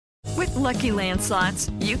With Lucky Land Slots,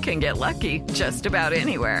 you can get lucky just about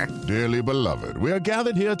anywhere. Dearly beloved, we are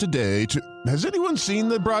gathered here today to... Has anyone seen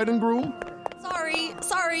the bride and groom?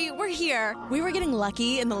 Sorry, we're here. We were getting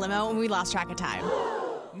lucky in the limo and we lost track of time.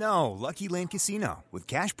 No, Lucky Land Casino, with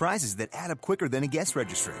cash prizes that add up quicker than a guest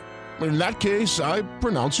registry. In that case, I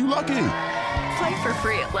pronounce you lucky. Play for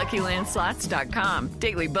free at LuckyLandSlots.com.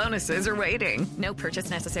 Daily bonuses are waiting. No purchase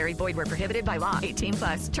necessary. Void where prohibited by law.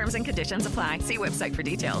 18+. Terms and conditions apply. See website for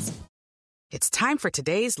details. It's time for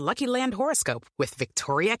today's Lucky Land horoscope with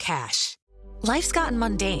Victoria Cash. Life's gotten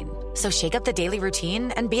mundane, so shake up the daily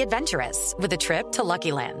routine and be adventurous with a trip to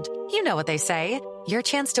Lucky Land. You know what they say. Your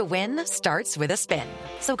chance to win starts with a spin.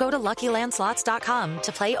 So go to LuckyLandSlots.com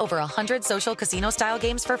to play over 100 social casino-style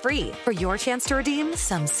games for free for your chance to redeem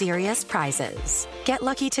some serious prizes. Get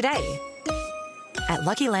lucky today at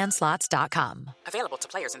LuckyLandSlots.com. Available to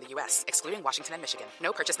players in the U.S., excluding Washington and Michigan.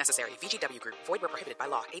 No purchase necessary. VGW Group. Void where prohibited by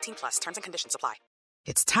law. 18+. Terms and conditions apply.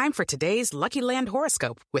 It's time for today's Lucky Land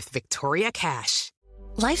horoscope with Victoria Cash.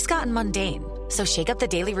 Life's gotten mundane, so shake up the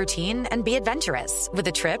daily routine and be adventurous with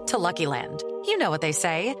a trip to Lucky Land. You know what they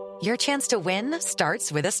say. Your chance to win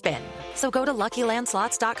starts with a spin. So go to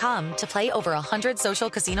LuckyLandSlots.com to play over 100 social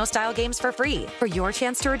casino-style games for free for your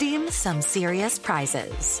chance to redeem some serious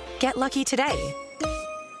prizes. Get lucky today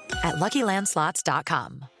at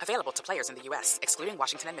LuckyLandSlots.com. Available to players in the U.S., excluding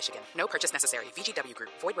Washington and Michigan. No purchase necessary. VGW Group.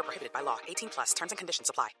 Void where prohibited by law. 18+. Terms and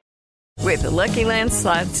conditions apply. With the Lucky Land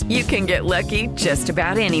Slots, you can get lucky just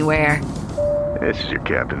about anywhere. This is your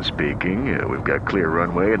captain speaking. We've got clear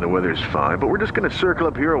runway and the weather's fine, but we're just going to circle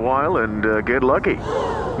up here a while and get lucky.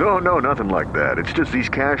 No, nothing like that. It's just these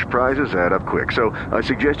cash prizes add up quick. So I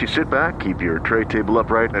suggest you sit back, keep your tray table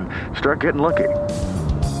upright, and start getting lucky.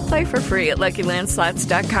 Play for free at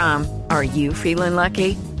LuckyLandSlots.com. Are you feeling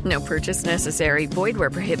lucky? No purchase necessary. Void where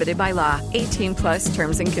prohibited by law. 18+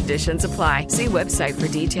 terms and conditions apply. See website for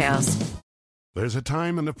details. There's a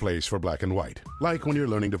time and a place for black and white, like when you're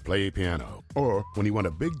learning to play piano, or when you want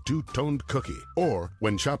a big two-toned cookie, or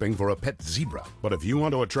when shopping for a pet zebra. But if you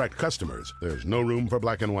want to attract customers, there's no room for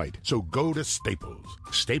black and white. So go to Staples.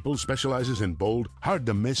 Staples specializes in bold,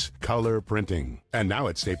 hard-to-miss color printing. And now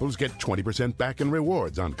at Staples, get 20% back in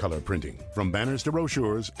rewards on color printing, from banners to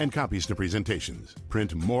brochures and copies to presentations.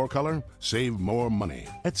 Print more color, save more money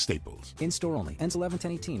at Staples. In-store only. Ends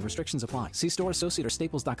 11/10/18. Restrictions apply. See store associate or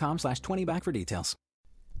staples.com/20back for details.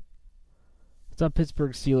 What's up,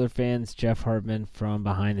 Pittsburgh Steelers fans? Jeff Hartman from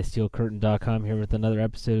BehindTheSteelCurtain.com here with another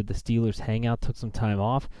episode of the Steelers Hangout. Took some time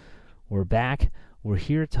off. We're back. We're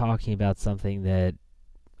here talking about something that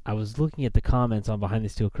I was looking at the comments on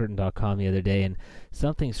BehindTheSteelCurtain.com the other day, and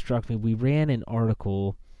something struck me. We ran an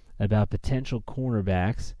article about potential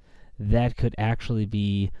cornerbacks that could actually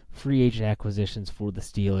be free agent acquisitions for the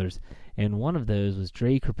Steelers. And one of those was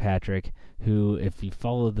Dre Kirkpatrick, who, if you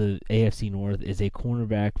follow the AFC North, is a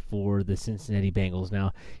cornerback for the Cincinnati Bengals.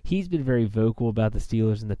 Now, he's been very vocal about the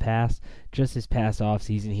Steelers in the past. Just this past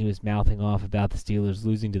offseason, he was mouthing off about the Steelers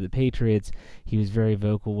losing to the Patriots. He was very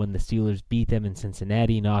vocal when the Steelers beat them in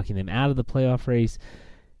Cincinnati, knocking them out of the playoff race.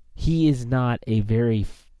 He's not very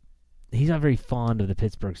fond of the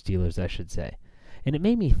Pittsburgh Steelers, I should say. And it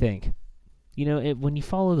made me think, when you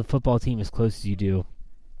follow the football team as close as you do,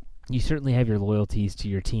 you certainly have your loyalties to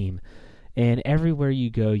your team. And everywhere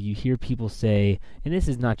you go, you hear people say, and this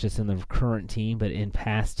is not just in the current team, but in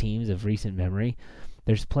past teams of recent memory,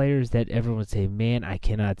 there's players that everyone would say, man, I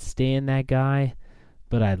cannot stand that guy,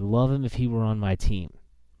 but I'd love him if he were on my team.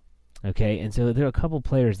 Okay, and so there are a couple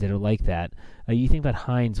players that are like that. You think about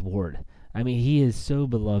Hines Ward. I mean, he is so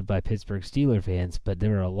beloved by Pittsburgh Steelers fans, but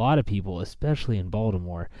there are a lot of people, especially in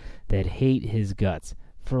Baltimore, that hate his guts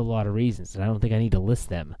for a lot of reasons, and I don't think I need to list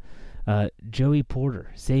them. Joey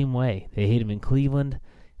Porter, same way. They hate him in Cleveland.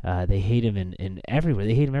 They hate him in everywhere.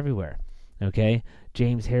 They hate him everywhere. Okay?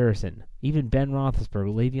 James Harrison, even Ben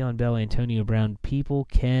Roethlisberger, Le'Veon Bell, Antonio Brown, people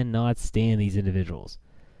cannot stand these individuals.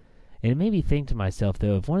 And it made me think to myself,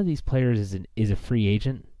 though, if one of these players is a free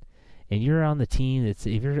agent, and you're on the team, if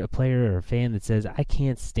you're a player or a fan that says, I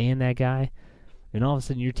can't stand that guy, and all of a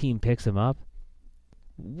sudden your team picks him up,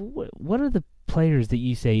 what are the players that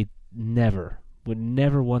you say would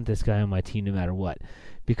never want this guy on my team no matter what?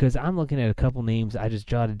 Because I'm looking at a couple names. I just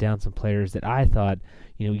jotted down some players that I thought,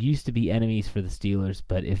 used to be enemies for the Steelers,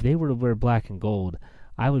 but if they were to wear black and gold,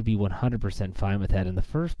 I would be 100% fine with that. And the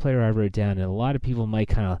first player I wrote down, and a lot of people might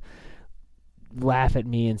kind of laugh at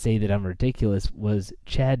me and say that I'm ridiculous, was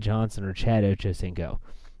Chad Johnson or Chad Ochocinco.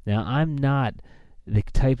 Now, I'm not the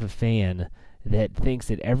type of fan that thinks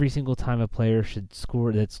that every single time a player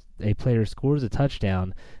scores a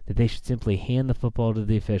touchdown, that they should simply hand the football to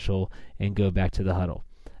the official and go back to the huddle.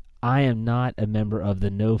 I am not a member of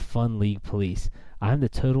the no fun league police. I'm the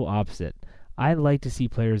total opposite. I like to see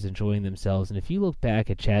players enjoying themselves, and if you look back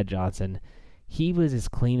at Chad Johnson, he was as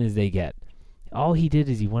clean as they get. All he did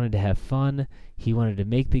is he wanted to have fun. He wanted to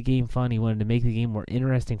make the game fun. He wanted to make the game more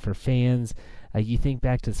interesting for fans. You think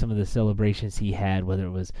back to some of the celebrations he had, whether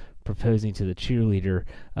it was proposing to the cheerleader,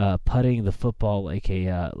 putting the football like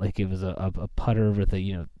it was a putter with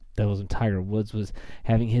that was when Tiger Woods was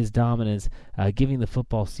having his dominance, giving the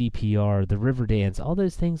football CPR, the river dance. All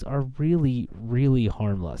those things are really, really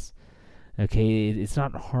harmless. Okay, it's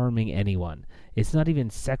not harming anyone. It's not even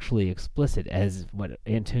sexually explicit, as what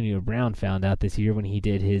Antonio Brown found out this year when he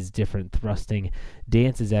did his different thrusting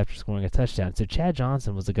dances after scoring a touchdown. So Chad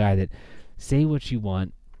Johnson was a guy that, say what you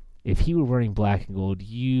want, if he were wearing black and gold,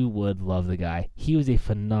 you would love the guy. He was a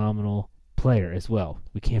phenomenal player as well.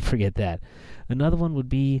 We can't forget that. Another one would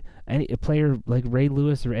be a player like Ray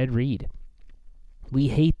Lewis or Ed Reed. We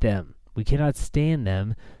hate them. We cannot stand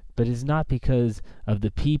them. But it's not because of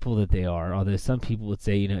the people that they are, although some people would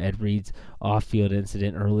say, Ed Reed's off-field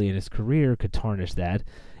incident early in his career could tarnish that.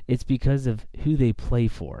 It's because of who they play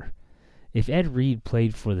for. If Ed Reed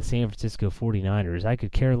played for the San Francisco 49ers, I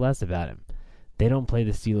could care less about him. They don't play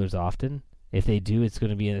the Steelers often. If they do, it's going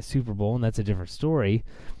to be in the Super Bowl, and that's a different story.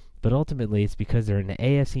 But ultimately, it's because they're in the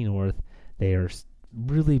AFC North. They are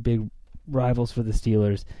really big rivals for the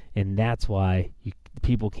Steelers, and that's why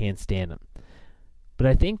people can't stand them. But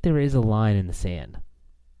I think there is a line in the sand.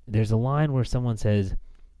 There's a line where someone says,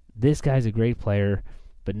 this guy's a great player,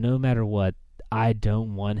 but no matter what, I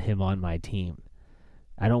don't want him on my team.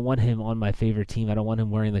 I don't want him on my favorite team. I don't want him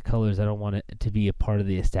wearing the colors. I don't want it to be a part of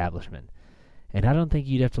the establishment. And I don't think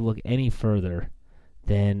you'd have to look any further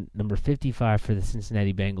than number 55 for the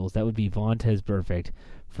Cincinnati Bengals. That would be Vontaze Burfict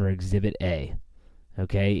for Exhibit A.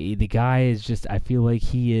 Okay? The guy is just, I feel like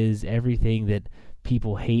he is everything that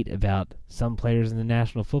people hate about some players in the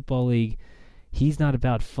National Football League. He's not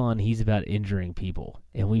about fun. He's about injuring people.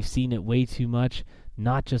 And we've seen it way too much,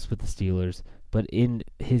 not just with the Steelers, but in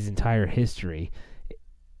his entire history.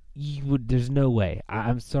 There's no way.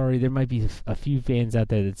 I'm sorry, there might be a few fans out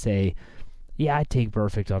there that say, yeah, I'd take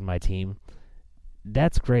Burfict on my team.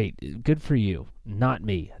 That's great. Good for you. Not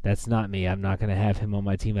me. That's not me. I'm not going to have him on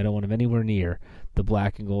my team. I don't want him anywhere near the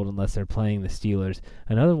black and gold unless they're playing the Steelers.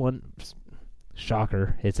 Another one,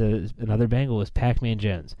 shocker, another Bengal, is Pac-Man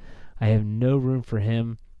Jones. I have no room for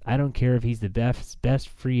him. I don't care if he's the best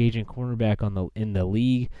free agent cornerback in the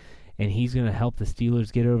league, and he's going to help the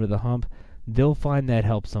Steelers get over the hump. They'll find that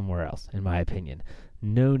help somewhere else, in my opinion.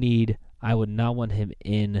 No need. I would not want him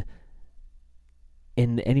in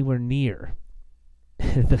anywhere near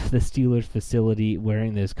the Steelers facility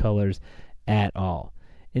wearing those colors at all.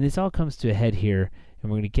 And this all comes to a head here, and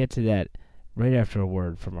we're going to get to that right after a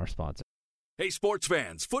word from our sponsor. Hey, sports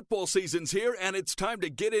fans, football season's here, and it's time to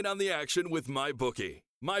get in on the action with MyBookie.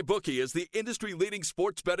 MyBookie is the industry-leading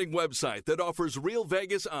sports betting website that offers real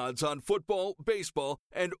Vegas odds on football, baseball,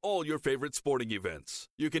 and all your favorite sporting events.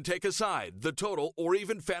 You can take a side, the total, or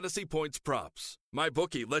even fantasy points props.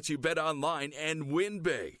 MyBookie lets you bet online and win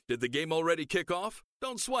big. Did the game already kick off?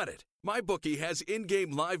 Don't sweat it. MyBookie has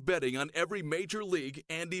in-game live betting on every major league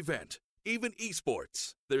and event, even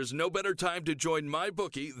esports. There's no better time to join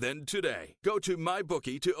MyBookie than today. Go to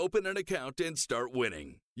MyBookie to open an account and start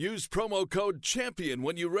winning. Use promo code CHAMPION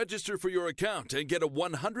when you register for your account and get a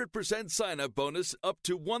 100% sign-up bonus up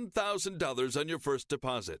to $1,000 on your first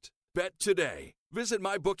deposit. Bet today. Visit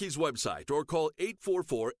MyBookie's website or call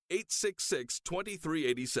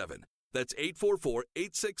 844-866-2387. That's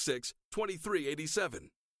 844-866-2387.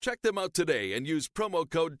 Check them out today and use promo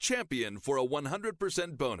code CHAMPION for a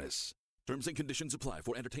 100% bonus. Terms and conditions apply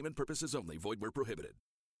for entertainment purposes only. Void where prohibited.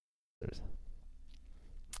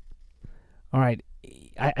 All right.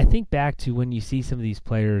 I think back to when you see some of these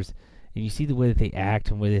players and you see the way that they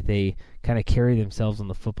act and the way that they kind of carry themselves on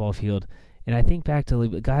the football field. And I think back to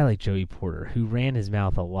a guy like Joey Porter, who ran his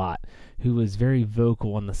mouth a lot, who was very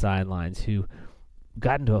vocal on the sidelines, who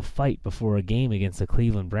got into a fight before a game against the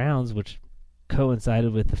Cleveland Browns, which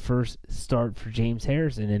coincided with the first start for James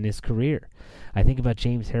Harrison in his career. I think about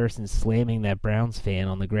James Harrison slamming that Browns fan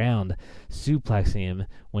on the ground, suplexing him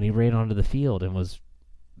when he ran onto the field and was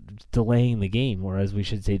delaying the game, or as we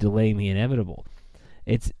should say, delaying the inevitable.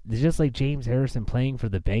 It's just like James Harrison playing for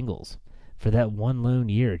the Bengals for that one lone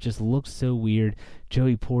year. It just looks so weird.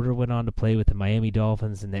 Joey Porter went on to play with the Miami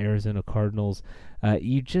Dolphins and the Arizona Cardinals.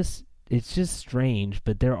 It's just strange,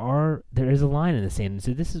 but there is a line in the sand. And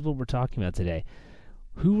so this is what we're talking about today.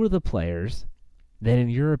 Who are the players that, in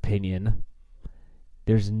your opinion,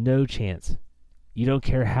 there's no chance, you don't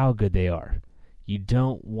care how good they are, you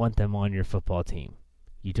don't want them on your football team?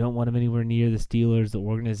 You don't want him anywhere near the Steelers, the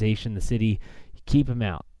organization, the city. Keep him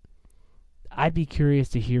out. I'd be curious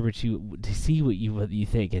to hear what you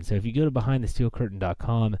think. And so if you go to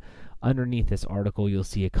BehindTheSteelCurtain.com, underneath this article, you'll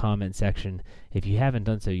see a comment section. If you haven't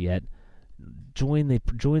done so yet, join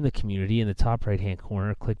the community in the top right-hand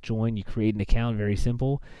corner. Click join. You create an account, very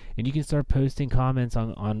simple, and you can start posting comments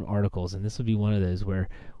on articles. And this will be one of those where,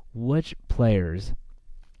 which players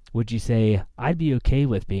would you say I'd be okay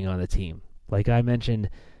with being on the team? Like I mentioned,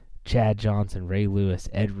 Chad Johnson, Ray Lewis,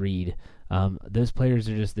 Ed Reed. Those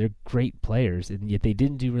players they're great players, and yet they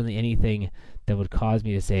didn't do really anything that would cause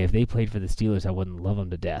me to say if they played for the Steelers, I wouldn't love them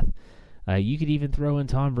to death. You could even throw in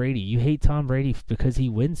Tom Brady. You hate Tom Brady because he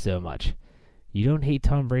wins so much. You don't hate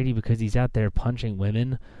Tom Brady because he's out there punching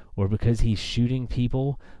women or because he's shooting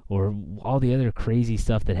people or all the other crazy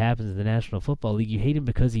stuff that happens in the National Football League. You hate him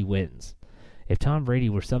because he wins. If Tom Brady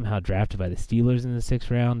were somehow drafted by the Steelers in the 6th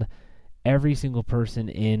round, every single person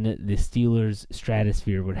in the Steelers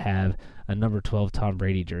stratosphere would have a number 12 Tom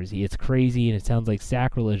Brady jersey. It's crazy and it sounds like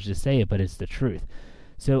sacrilege to say it, but it's the truth.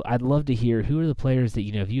 So I'd love to hear who are the players that,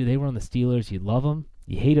 if they were on the Steelers, you'd love them.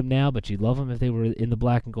 You hate them now, but you'd love them if they were in the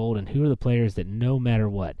black and gold. And who are the players that no matter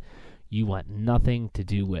what, you want nothing to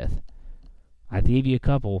do with? I gave you a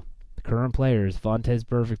couple. The current players, Vontaze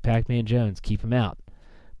Burfict, Pac-Man Jones, keep them out.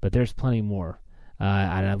 But there's plenty more.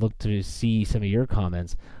 And I look to see some of your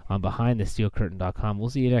comments on BehindTheSteelCurtain.com. We'll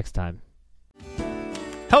see you next time.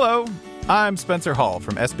 Hello, I'm Spencer Hall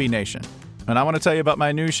from SB Nation, and I want to tell you about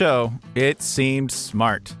my new show, It Seemed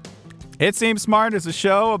Smart. It Seemed Smart is a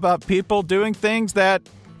show about people doing things that,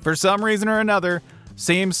 for some reason or another,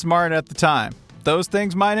 seem smart at the time. Those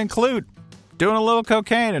things might include doing a little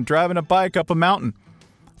cocaine and driving a bike up a mountain.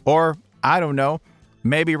 Or, I don't know,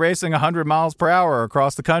 maybe racing 100 miles per hour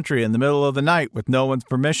across the country in the middle of the night with no one's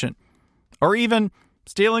permission. Or even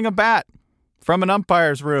stealing a bat from an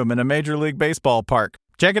umpire's room in a Major League Baseball park.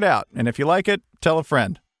 Check it out, and if you like it, tell a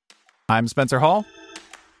friend. I'm Spencer Hall.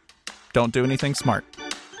 Don't do anything smart.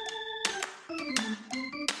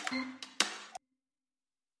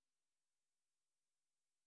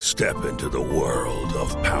 Step into the world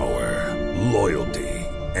of power, loyalty,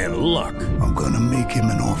 and luck. I'm gonna make him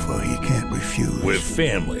an offer he can't refuse. With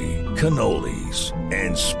family, cannolis,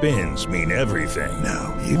 and spins mean everything.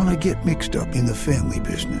 Now, you wanna get mixed up in the family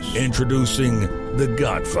business. Introducing The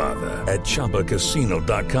Godfather at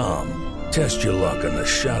ChumbaCasino.com. Test your luck in the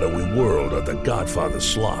shadowy world of The Godfather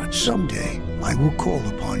slot. Someday, I will call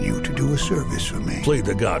upon you to do a service for me. Play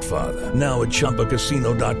The Godfather, now at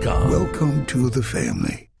ChumbaCasino.com. Welcome to the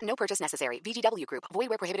family. No purchase necessary. VGW Group. Void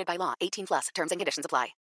where prohibited by law. 18+. Terms and conditions apply.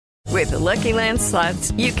 With the Lucky Land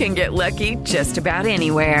Slots, you can get lucky just about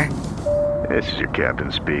anywhere. This is your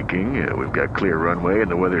captain speaking. We've got clear runway and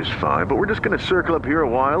the weather's fine, but we're just going to circle up here a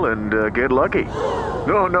while and get lucky.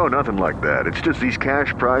 No, nothing like that. It's just these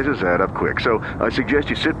cash prizes add up quick. So I suggest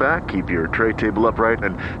you sit back, keep your tray table upright,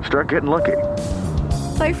 and start getting lucky.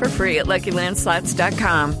 Play for free at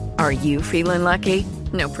LuckyLandSlots.com. Are you feeling lucky?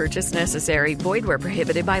 No purchase necessary. Void where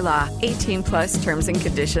prohibited by law. 18+ terms and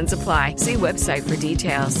conditions apply. See website for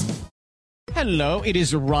details. Hello, it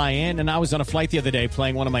is Ryan, and I was on a flight the other day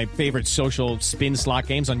playing one of my favorite social spin slot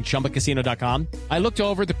games on ChumbaCasino.com. I looked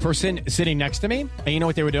over at the person sitting next to me, and you know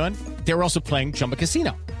what they were doing? They were also playing Chumba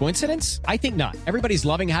Casino. Coincidence? I think not. Everybody's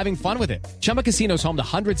loving having fun with it. Chumba Casino is home to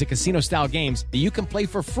hundreds of casino-style games that you can play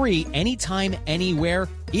for free anytime, anywhere,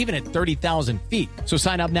 even at 30,000 feet. So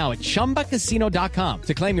sign up now at ChumbaCasino.com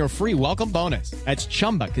to claim your free welcome bonus. That's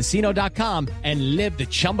ChumbaCasino.com and live the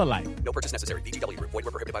Chumba life. No purchase necessary. VGW Group. Void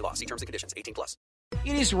where prohibited by law. See terms and conditions. 18+.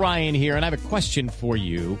 It is Ryan here, and I have a question for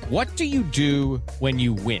you. What do you do when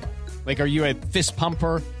you win? Like, are you a fist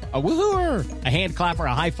pumper, a woohooer, a hand clapper,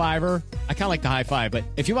 a high fiver? I kind of like the high five, but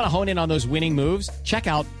if you want to hone in on those winning moves, check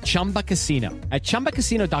out Chumba Casino. At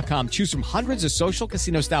ChumbaCasino.com, choose from hundreds of social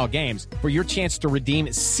casino-style games for your chance to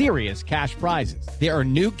redeem serious cash prizes. There are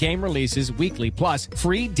new game releases weekly, plus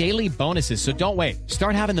free daily bonuses, so don't wait.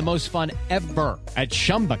 Start having the most fun ever at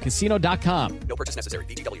ChumbaCasino.com. No purchase necessary.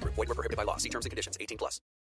 VGW Group. Void where prohibited by law. See terms and conditions. 18+.